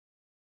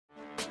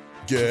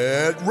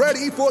Get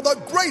ready for the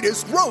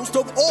greatest roast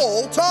of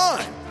all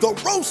time, the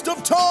Roast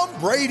of Tom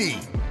Brady,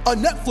 a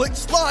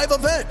Netflix live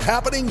event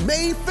happening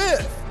May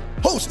 5th.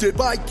 Hosted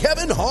by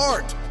Kevin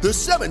Hart, the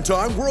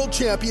 7-time world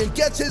champion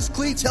gets his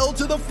cleats held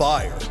to the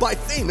fire by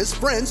famous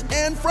friends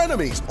and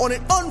frenemies on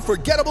an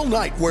unforgettable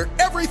night where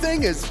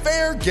everything is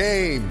fair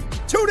game.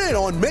 Tune in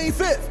on May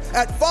 5th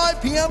at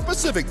 5 p.m.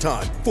 Pacific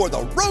time for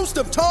the Roast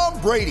of Tom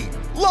Brady,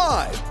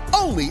 live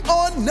only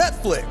on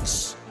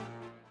Netflix.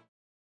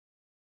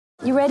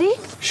 You ready?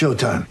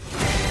 Showtime.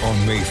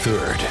 On May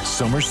 3rd,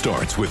 summer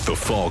starts with The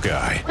Fall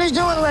Guy. What are you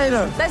doing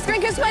later? Let's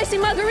drink a spicy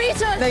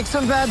margarita. Make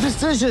some bad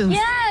decisions.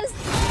 Yes!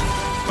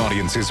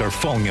 Audiences are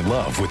falling in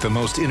love with the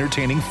most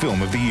entertaining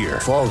film of the year.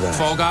 Fall Guy.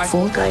 Fall Guy?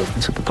 Fall guy.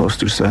 That's what the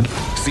poster said.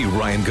 See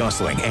Ryan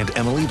Gosling and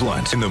Emily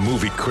Blunt in the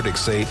movie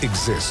critics say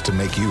exists to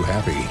make you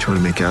happy. Trying to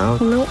make it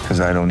out? Nope. Because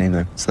I don't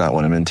either. It's not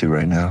what I'm into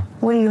right now.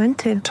 What are you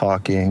into?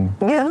 Talking.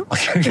 Yeah.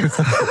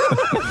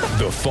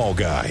 The Fall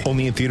Guy.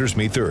 Only in theaters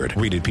May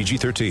 3rd. Rated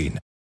PG-13.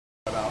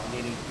 About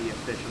needing to be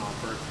efficient on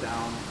first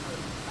down.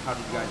 How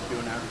did you guys do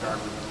in that regard?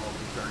 Was it a little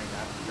concerning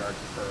that yards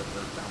per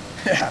first down?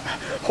 Yeah,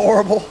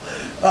 horrible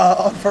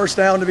on first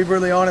down, to be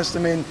brutally honest. I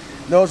mean,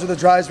 those are the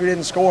drives we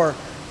didn't score.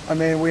 I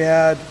mean,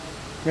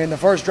 the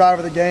first drive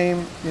of the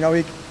game, he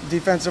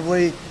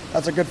defensively,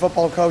 that's a good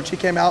football coach. He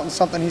came out in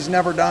something he's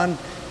never done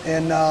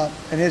in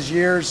his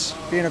years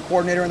being a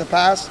coordinator in the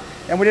past.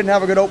 And we didn't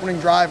have a good opening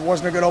drive. It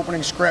wasn't a good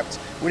opening script.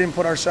 We didn't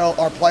put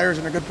our players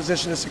in a good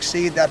position to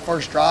succeed that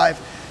first drive,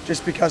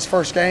 just because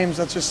first games,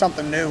 that's just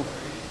something new.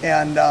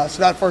 And so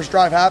that first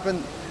drive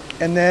happened.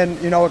 And then,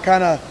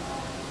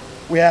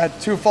 we had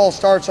 2 false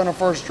starts on the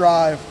first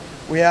drive.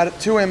 We had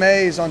 2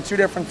 MAs on 2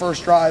 different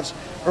first drives,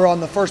 or on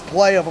the first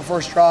play of a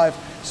first drive.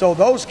 So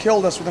those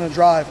killed us within a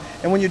drive.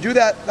 And when you do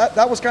that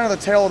was kind of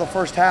the tail of the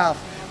first half.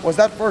 Was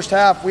that first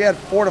half, we had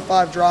 4 to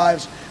 5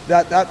 drives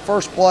that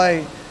first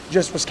play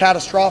just was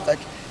catastrophic.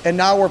 And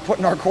now we're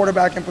putting our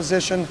quarterback in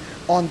position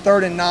on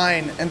 3rd and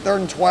 9 and 3rd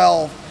and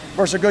 12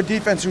 versus a good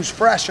defense who's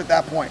fresh at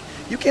that point.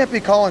 You can't be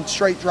calling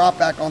straight drop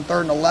back on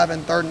 3rd and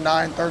 11, 3rd and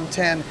 9, 3rd and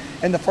 10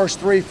 in the first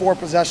 3-4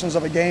 possessions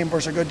of a game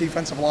versus a good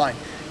defensive line.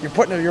 You're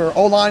putting your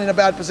O-line in a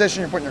bad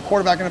position, you're putting your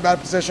quarterback in a bad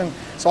position,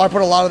 so I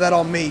put a lot of that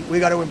on me. We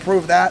got to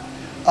improve that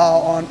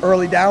on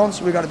early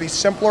downs. We got to be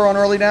simpler on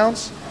early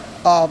downs.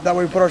 That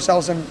way we put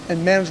ourselves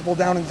in manageable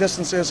down and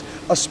distances,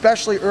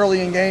 especially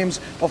early in games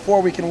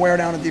before we can wear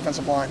down a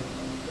defensive line.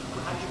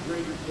 How do you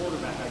grade your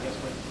quarterback, I guess,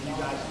 when you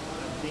guys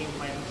are game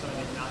planning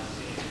something they're not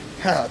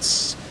seeing? Yeah,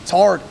 it's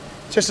hard.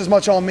 Just as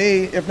much on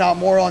me, if not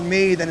more on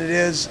me, than it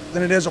is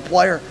a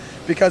player.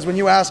 Because when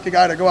you ask a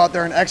guy to go out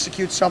there and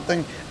execute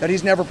something that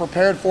he's never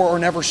prepared for or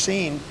never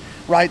seen,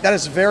 right, that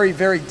is very,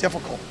 very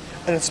difficult.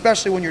 And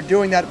especially when you're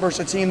doing that versus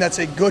a team that's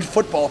a good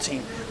football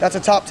team. That's a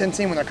top 10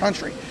 team in the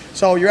country.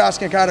 So you're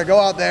asking a guy to go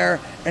out there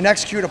and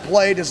execute a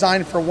play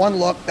designed for one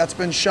look that's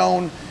been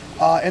shown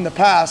in the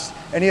past,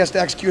 and he has to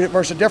execute it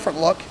versus a different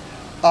look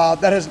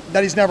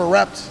that he's never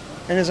repped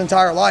in his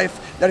entire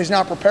life, that he's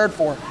not prepared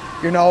for.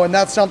 And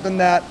that's something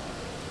that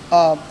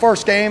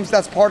first games,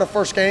 that's part of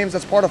first games,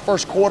 that's part of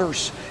first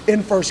quarters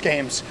in first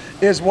games,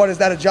 is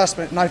that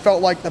adjustment. And I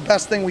felt like the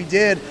best thing we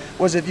did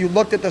was, if you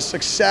looked at the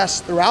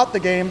success throughout the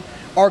game,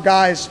 our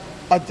guys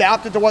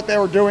adapted to what they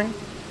were doing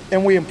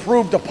and we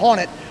improved upon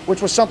it,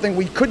 which was something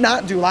we could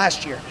not do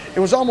last year. It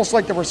was almost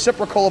like the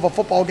reciprocal of a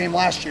football game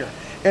last year.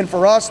 And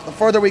for us, the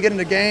further we get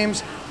into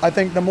games, I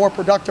think the more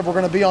productive we're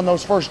going to be on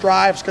those first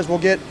drives, because we'll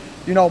get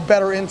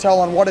better intel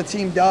on what a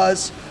team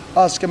does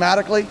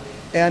schematically.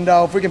 And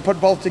if we can put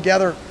both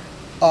together,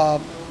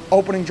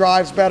 opening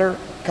drives better,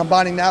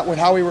 combining that with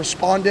how we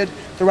responded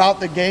throughout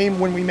the game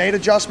when we made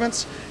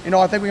adjustments,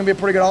 I think we can be a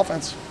pretty good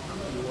offense. How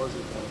many was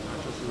it that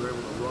not just you were able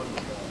to run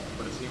the ball,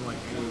 but it seemed like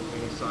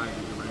any side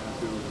that you ran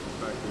to was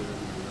effective and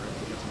you were able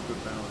to get some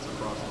good balance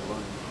across the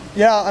line?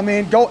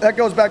 Yeah, that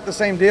goes back to the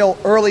same deal.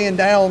 Early in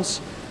downs,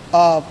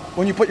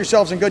 when you put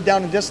yourselves in good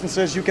down and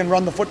distances, you can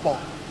run the football.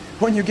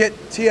 When you get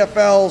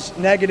TFLs,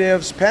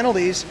 negatives,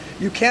 penalties,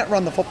 you can't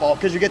run the football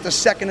because you get to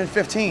 2nd and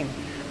 15.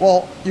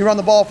 Well, you run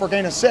the ball for a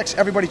gain of 6,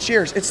 everybody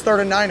cheers. It's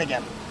 3rd and 9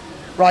 again,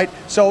 right?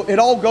 So it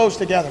all goes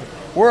together.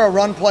 We're a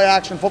run, play,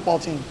 action football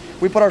team.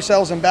 We put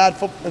ourselves in bad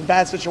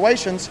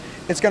situations,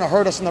 it's going to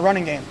hurt us in the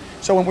running game.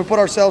 So when we put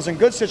ourselves in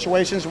good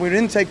situations, we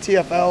didn't take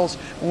TFLs,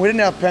 when we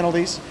didn't have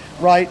penalties,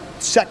 right,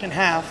 second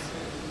half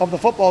of the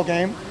football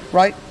game,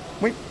 right,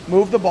 we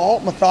moved the ball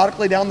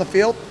methodically down the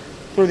field,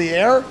 through the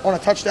air on a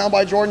touchdown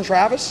by Jordan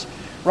Travis,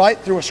 right,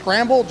 through a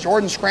scramble.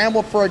 Jordan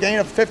scrambled for a gain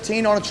of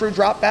 15 on a true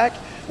drop back,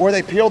 where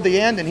they peeled the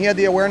end and he had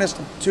the awareness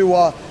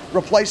to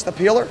replace the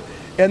peeler.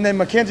 And then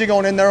McKenzie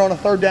going in there on a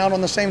 3rd down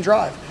on the same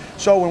drive.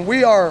 So when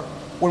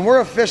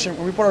we're efficient,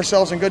 when we put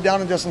ourselves in good down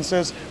and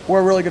distances,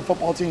 we're a really good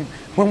football team.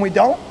 When we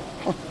don't,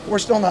 we're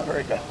still not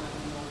very good.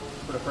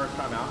 For the first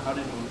time out, how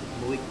did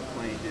Malik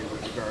McClain do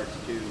with regards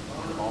to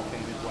when the ball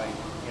came his way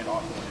and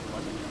also when it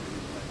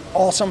wasn't?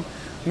 Awesome.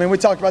 I mean, we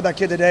talked about that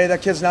kid today.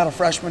 That kid's not a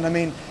freshman. I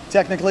mean,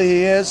 technically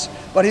he is,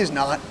 but he's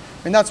not.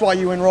 I mean, that's why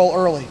you enroll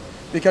early,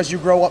 because you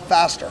grow up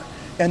faster.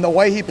 And the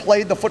way he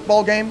played the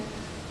football game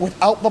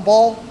without the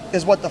ball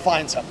is what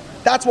defines him.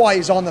 That's why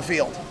he's on the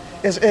field.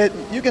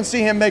 You can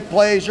see him make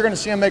plays. You're going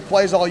to see him make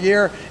plays all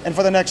year and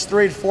for the next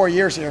 3 to 4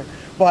 years here.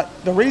 But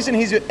the reason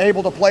he's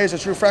able to play as a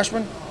true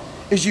freshman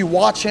is you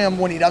watch him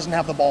when he doesn't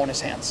have the ball in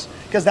his hands,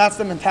 because that's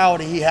the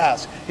mentality he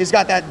has. He's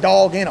got that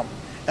dog in him,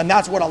 and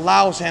that's what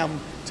allows him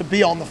to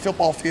be on the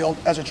football field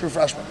as a true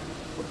freshman.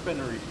 What's been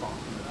the response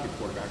from the two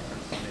quarterbacks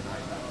since Sunday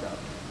night back up?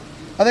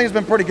 I think it's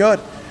been pretty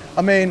good.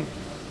 I mean,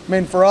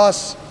 for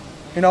us,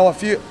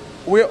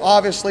 we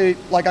obviously,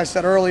 like I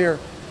said earlier,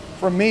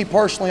 for me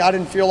personally, I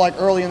didn't feel like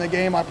early in the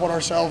game I put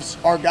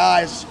our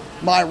guys,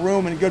 my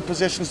room, in good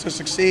positions to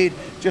succeed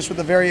just with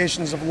the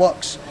variations of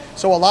looks.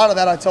 So a lot of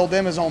that I told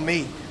them is on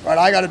me, right?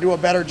 I got to do a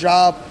better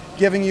job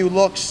giving you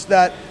looks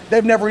that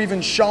they've never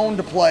even shown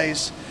to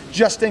plays,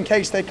 just in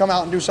case they come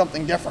out and do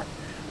something different.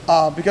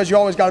 Because you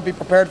always got to be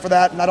prepared for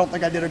that, and I don't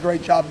think I did a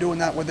great job doing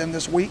that with them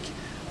this week.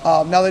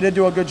 Now they did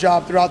do a good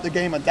job throughout the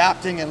game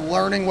adapting and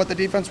learning what the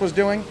defense was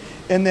doing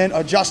and then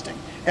adjusting.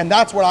 And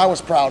that's what I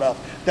was proud of,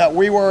 that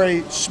we were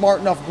a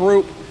smart enough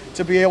group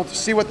to be able to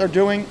see what they're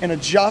doing and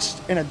adjust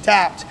and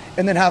adapt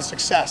and then have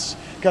success.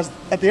 Because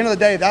at the end of the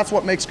day, that's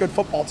what makes good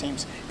football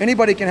teams.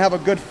 Anybody can have a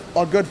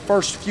good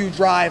first few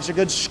drives, a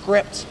good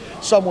script,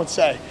 some would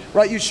say,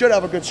 right? You should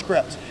have a good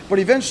script. But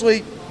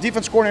eventually,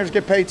 defense coordinators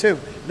get paid too.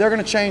 They're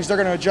going to change, they're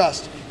going to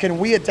adjust. Can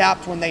we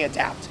adapt when they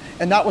adapt?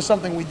 And that was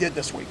something we did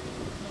this week.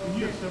 When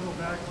you have several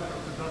backs that are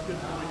productive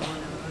the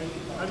way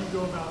you are tonight, how do you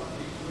go about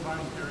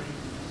providing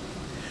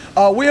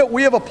carries?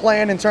 We have a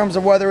plan in terms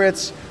of whether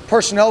it's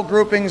personnel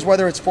groupings,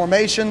 whether it's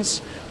formations,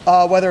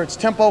 whether it's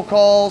tempo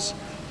calls,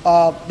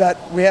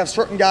 that we have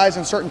certain guys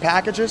in certain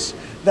packages.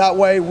 That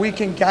way we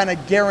can kind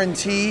of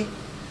guarantee,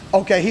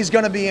 okay, he's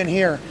going to be in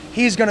here,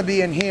 he's going to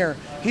be in here,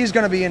 he's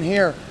going to be in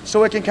here.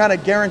 So it can kind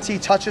of guarantee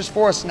touches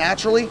for us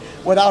naturally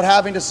without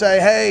having to say,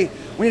 hey,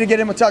 we need to get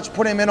him a touch,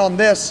 put him in on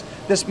this.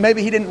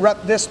 Maybe he didn't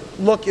rep this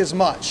look as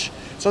much.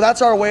 So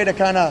that's our way to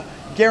kind of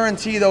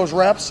guarantee those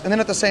reps. And then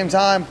at the same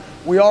time,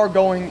 we are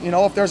going,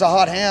 if there's a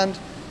hot hand,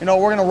 we're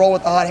going to roll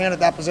with the hot hand at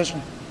that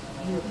position.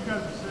 You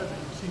guys have said that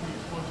you've seen the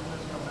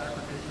explosiveness come back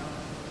for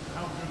Deshaun.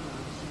 How good is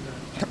it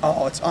to see that?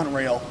 Oh, it's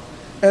unreal.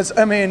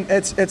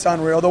 It's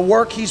unreal. The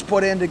work he's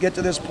put in to get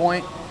to this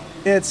point,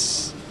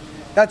 that's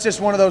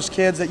just one of those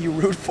kids that you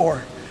root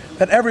for,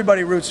 that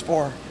everybody roots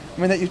for,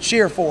 that you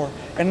cheer for.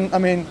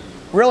 And,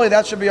 really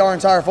that should be our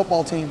entire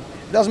football team.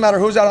 It doesn't matter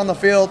who's out on the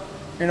field.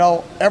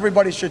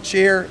 Everybody should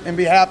cheer and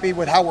be happy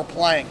with how we're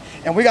playing.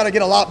 And we got to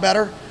get a lot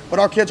better, but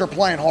our kids are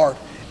playing hard.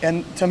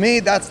 And to me,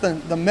 that's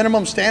the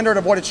minimum standard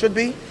of what it should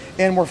be.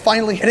 And we're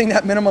finally hitting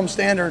that minimum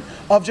standard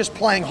of just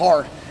playing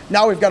hard.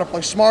 Now we've got to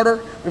play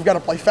smarter, we've got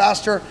to play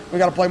faster, we've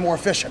got to play more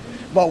efficient.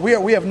 But we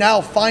have now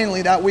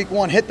finally, that week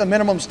one, hit the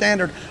minimum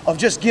standard of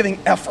just giving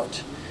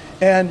effort.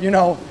 And,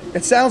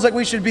 it sounds like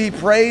we should be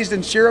praised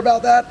and cheer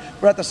about that,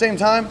 but at the same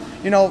time,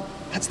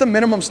 that's the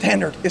minimum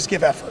standard, is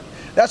give effort.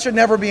 That should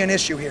never be an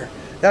issue here.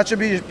 That should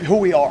be who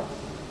we are.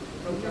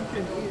 Jordan's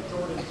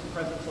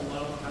presence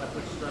alone kind of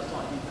puts stress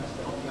on defense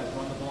to help you guys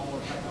run the ball more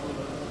effectively.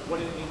 What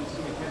did it mean to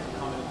see McKenzie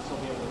come in and still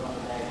be able to run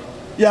the ball?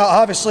 Yeah,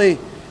 obviously,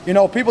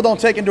 people don't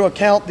take into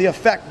account the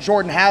effect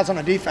Jordan has on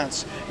a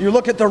defense. You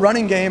look at the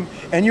running game,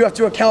 and you have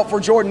to account for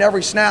Jordan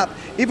every snap.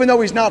 Even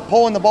though he's not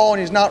pulling the ball and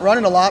he's not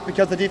running a lot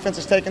because the defense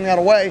is taking that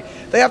away,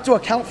 they have to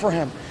account for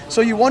him. So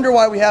you wonder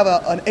why we have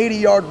an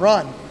 80-yard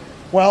run.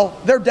 Well,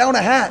 they're down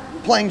a hat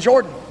playing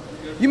Jordan.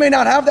 You may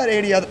not have that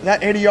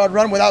 80-yard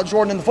run without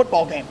Jordan in the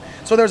football game.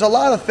 So there's a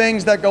lot of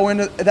things that go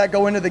into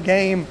the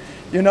game.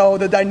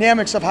 The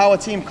dynamics of how a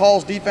team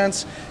calls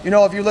defense.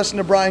 If you listen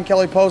to Brian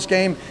Kelly post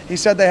game, he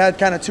said they had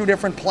kind of two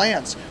different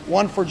plans,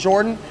 one for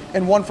Jordan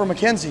and one for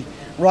McKenzie,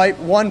 right?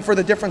 One for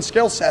the different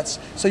skill sets.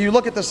 So you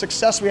look at the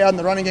success we had in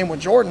the running game with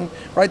Jordan,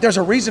 right? There's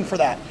a reason for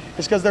that.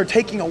 It's because they're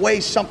taking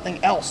away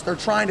something else. They're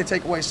trying to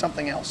take away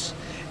something else.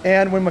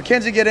 And when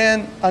McKenzie get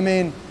in,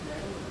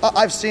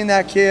 I've seen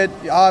that kid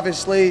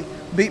obviously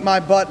beat my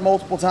butt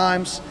multiple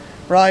times,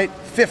 right?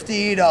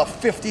 50 to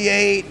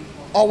 58,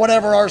 or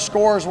whatever our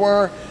scores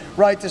were,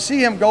 right? To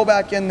see him go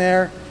back in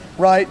there,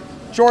 right?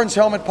 Jordan's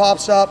helmet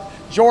pops up.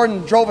 Jordan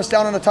drove us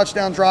down on a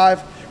touchdown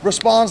drive,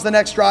 responds the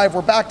next drive.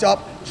 We're backed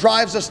up,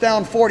 drives us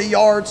down 40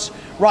 yards,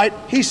 right?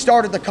 He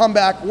started the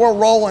comeback. We're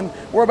rolling.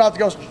 We're about to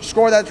go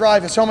score that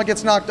drive. His helmet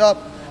gets knocked up.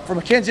 For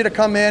McKenzie to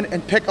come in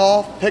and pick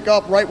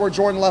up right where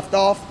Jordan left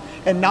off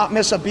and not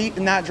miss a beat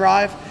in that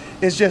drive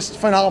is just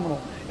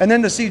phenomenal. And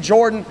then to see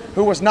Jordan,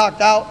 who was knocked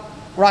out,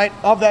 right,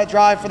 of that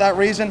drive for that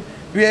reason,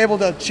 be able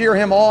to cheer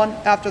him on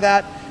after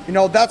that,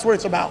 that's what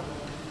it's about.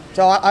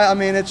 So,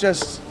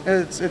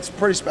 it's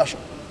pretty special.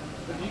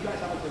 But do you guys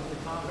have the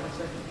confidence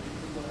that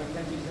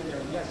when McKenzie's in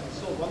there, yes, he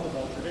still run the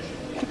ball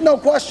traditionally? No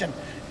question.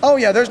 Oh,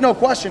 yeah, there's no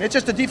question. It's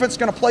just the defense is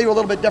going to play you a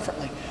little bit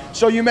differently.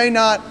 So you may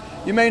not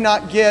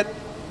get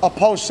a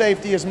post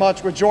safety as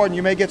much with Jordan.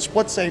 You may get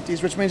split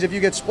safeties, which means if you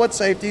get split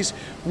safeties,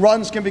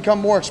 runs can become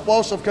more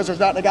explosive because there's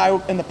not a guy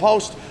in the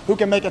post who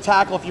can make a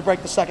tackle if you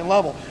break the second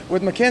level.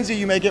 With McKenzie,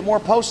 you may get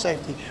more post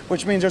safety,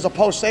 which means there's a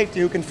post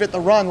safety who can fit the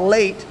run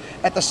late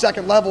at the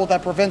second level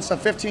that prevents a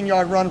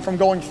 15-yard run from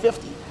going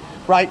 50.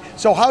 right?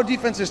 So how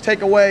defenses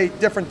take away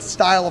different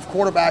style of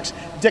quarterbacks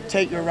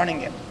dictate your running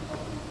game.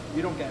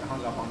 You don't get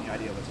hung up on the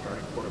idea of a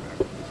starting quarterback,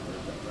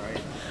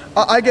 right?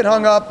 I get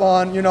hung up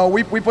on,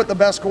 we put the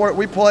best quarter,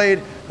 we played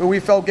who we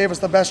felt gave us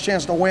the best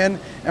chance to win,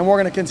 and we're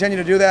going to continue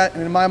to do that.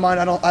 And in my mind,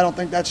 I don't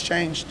think that's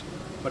changed.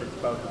 But it's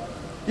about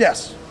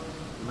Yes.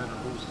 no matter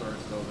who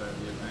starts, though, that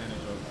the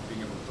advantage of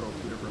being able to throw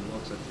two different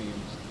looks at teams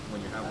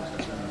when you have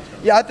those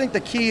guys. Yeah, I think the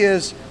key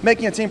is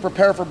making a team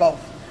prepare for both.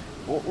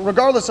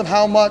 Regardless of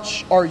how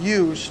much are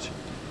used,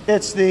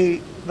 it's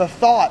the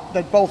thought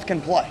that both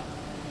can play.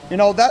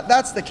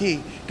 That's the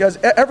key, because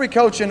every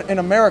coach in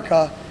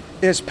America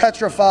is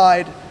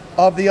petrified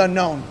of the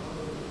unknown,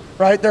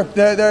 right?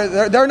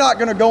 They're not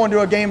going to go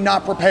into a game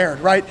not prepared,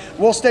 right?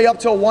 We'll stay up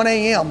till 1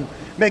 a.m.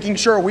 making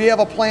sure we have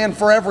a plan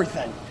for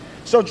everything.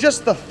 So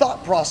just the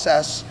thought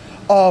process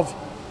of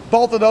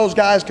both of those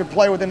guys could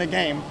play within a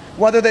game,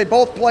 whether they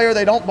both play or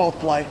they don't both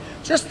play,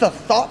 just the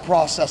thought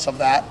process of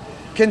that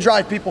can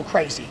drive people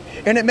crazy.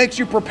 And it makes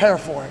you prepare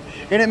for it.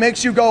 And it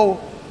makes you go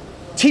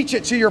teach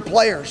it to your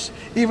players.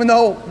 Even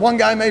though one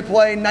guy may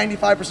play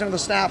 95% of the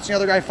snaps, the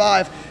other guy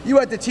 5, you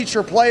had to teach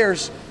your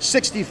players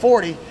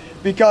 60-40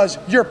 because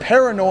you're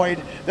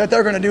paranoid that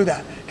they're going to do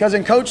that. Because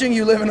in coaching,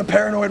 you live in a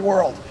paranoid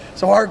world.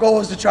 So our goal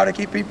is to try to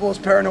keep people as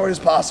paranoid as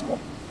possible.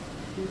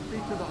 Can you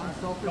speak to the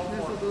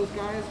unselfishness of those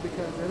guys?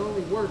 Because it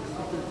only works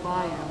if there's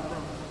buy-in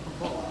from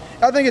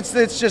both. I think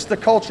it's just the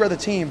culture of the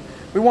team.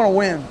 We want to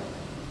win.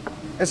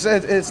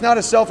 It's not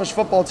a selfish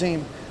football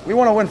team. We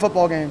want to win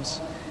football games,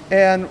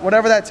 and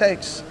whatever that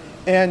takes.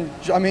 And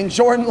I mean,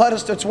 Jordan led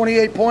us to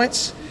 28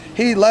 points.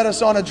 He led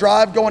us on a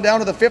drive going down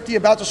to the 50,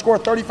 about to score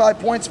 35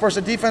 points versus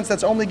a defense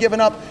that's only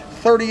given up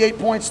 38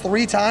 points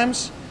 3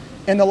 times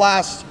in the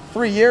last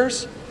 3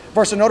 years.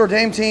 Versus a Notre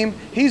Dame team,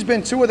 he's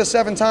been 2 of the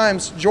 7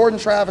 times, Jordan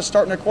Travis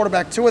starting at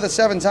quarterback, 2 of the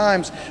 7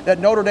 times that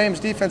Notre Dame's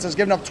defense has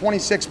given up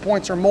 26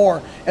 points or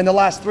more in the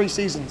last 3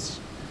 seasons,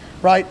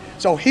 right?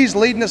 So he's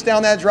leading us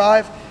down that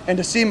drive, and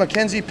to see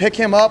McKenzie pick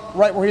him up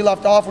right where he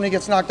left off when he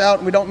gets knocked out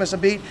and we don't miss a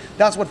beat,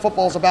 that's what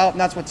football's about,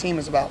 and that's what team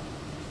is about.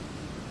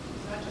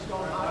 Is that just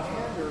going out of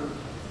hand, or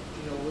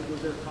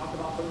was there talk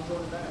about putting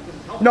Jordan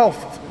back? No,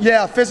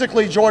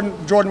 physically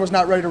Jordan was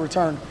not ready to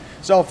return.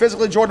 So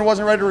physically Jordan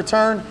wasn't ready to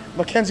return.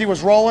 McKenzie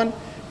was rolling,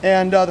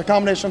 and the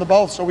combination of the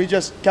both. So we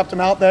just kept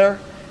him out there,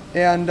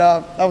 and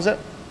that was it.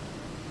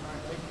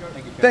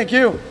 Thank you. Thank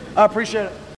you. I appreciate it.